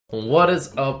What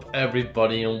is up,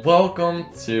 everybody, and welcome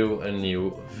to a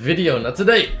new video. Now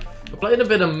today we're playing a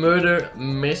bit of murder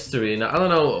mystery. Now I don't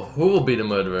know who will be the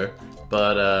murderer,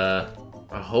 but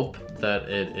I hope that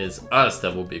it is us.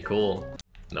 That would be cool.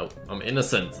 No, I'm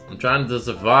innocent. I'm trying to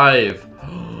survive.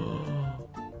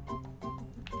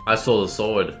 I saw the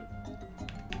sword.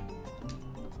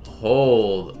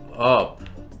 Hold up.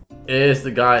 It's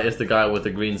the guy with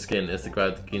the green skin. It's the guy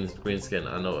with the green skin.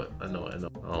 I know it. I know.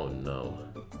 Oh no.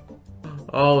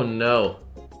 Oh no.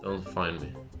 Don't find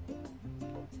me.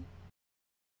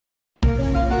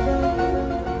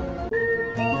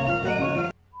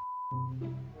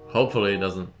 Hopefully it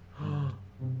doesn't. Oh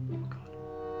god.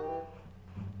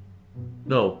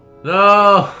 No.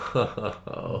 No!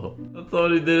 I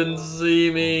thought he didn't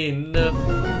see me. No.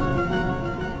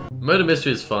 Murder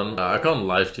mystery is fun. I can't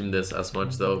live stream this as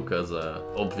much though, because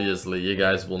obviously you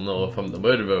guys will know if I'm the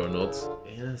murderer or not.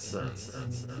 Innocent.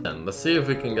 And let's see if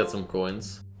we can get some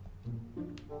coins.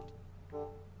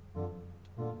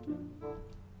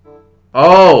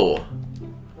 Oh!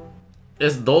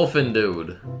 It's Dolphin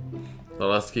Dude. So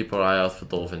let's keep our eye out for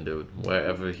Dolphin Dude.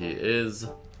 Wherever he is,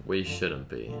 we shouldn't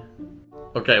be.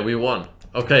 Okay, we won.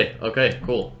 Okay,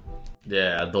 cool.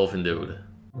 Yeah, Dolphin Dude.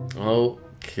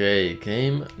 Okay,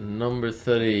 game number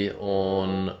 30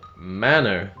 on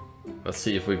Manor. Let's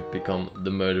see if we become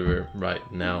the murderer right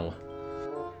now.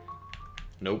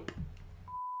 Nope.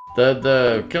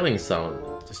 The killing sound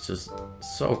is just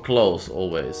so close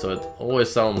always, so it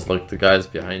always sounds like the guy's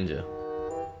behind you.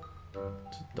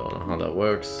 Just don't know how that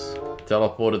works.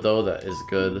 Teleported though, that is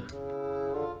good.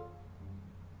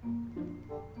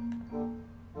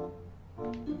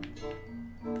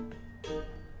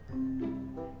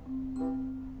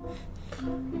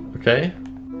 Okay,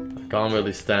 I can't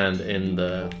really stand in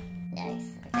the...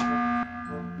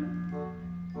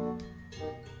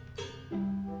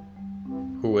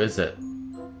 Who is it?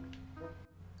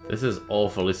 This is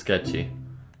awfully sketchy.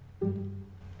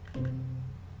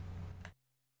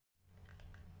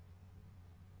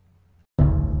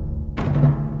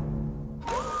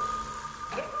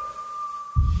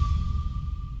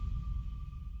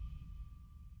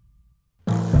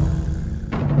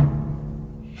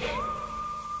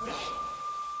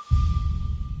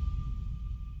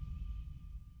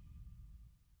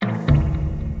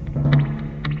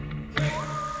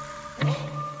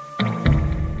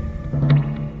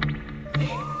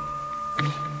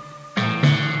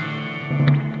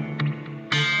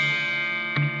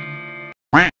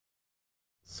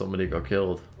 Somebody got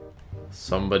killed.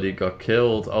 Somebody got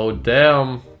killed. Oh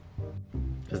damn.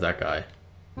 Is that guy?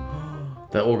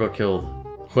 They all got killed.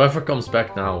 Whoever comes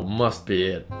back now must be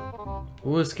it.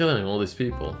 Who is killing all these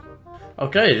people?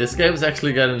 Okay, this game is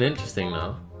actually getting interesting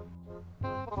now.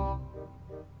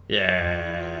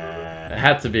 Yeah. It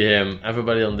had to be him.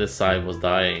 Everybody on this side was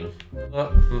dying.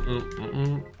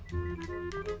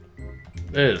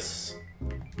 This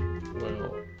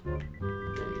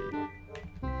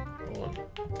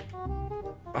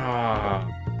will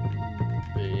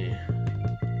be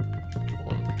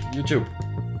on YouTube.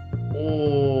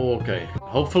 Oh, okay.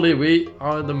 Hopefully we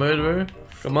are the murderer.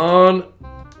 Come on.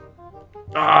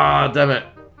 Damn it.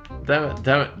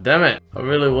 Damn it. I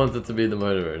really wanted to be the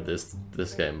murderer this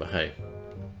game, but hey.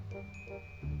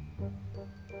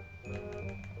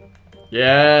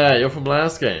 Yeah, you're from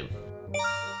last game.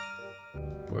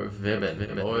 We're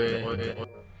vivid, boy.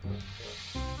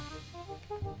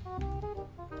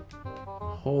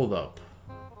 Hold up.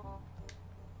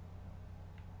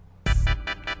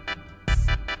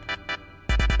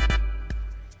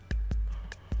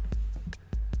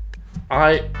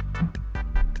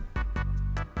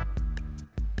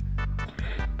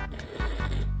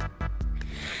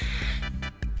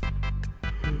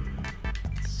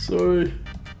 Sorry.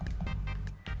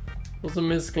 It was a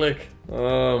misclick.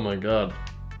 Oh my god.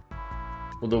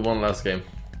 We'll do one last game.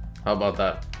 How about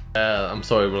that? I'm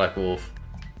sorry, Black Wolf.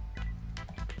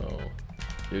 Oh,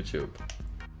 YouTube.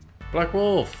 Black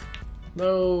Wolf!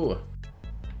 No!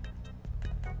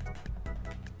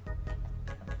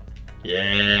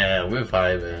 Yeah, we're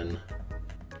vibing.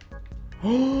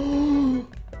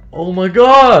 Oh my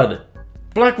god!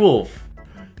 Black Wolf!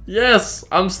 Yes!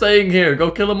 I'm staying here. Go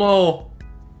kill them all!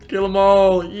 Kill them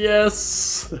all!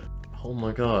 Yes! Oh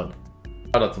my god.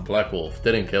 Shout out to Black Wolf.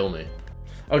 Didn't kill me.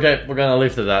 Okay, we're gonna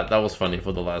leave it at that. That was funny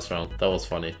for the last round. That was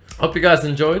funny. Hope you guys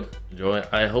enjoyed.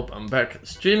 I hope I'm back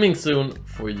streaming soon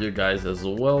for you guys as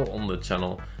well on the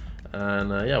channel. And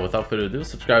yeah, without further ado,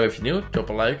 subscribe if you're new, drop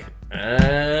a like,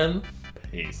 and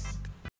peace.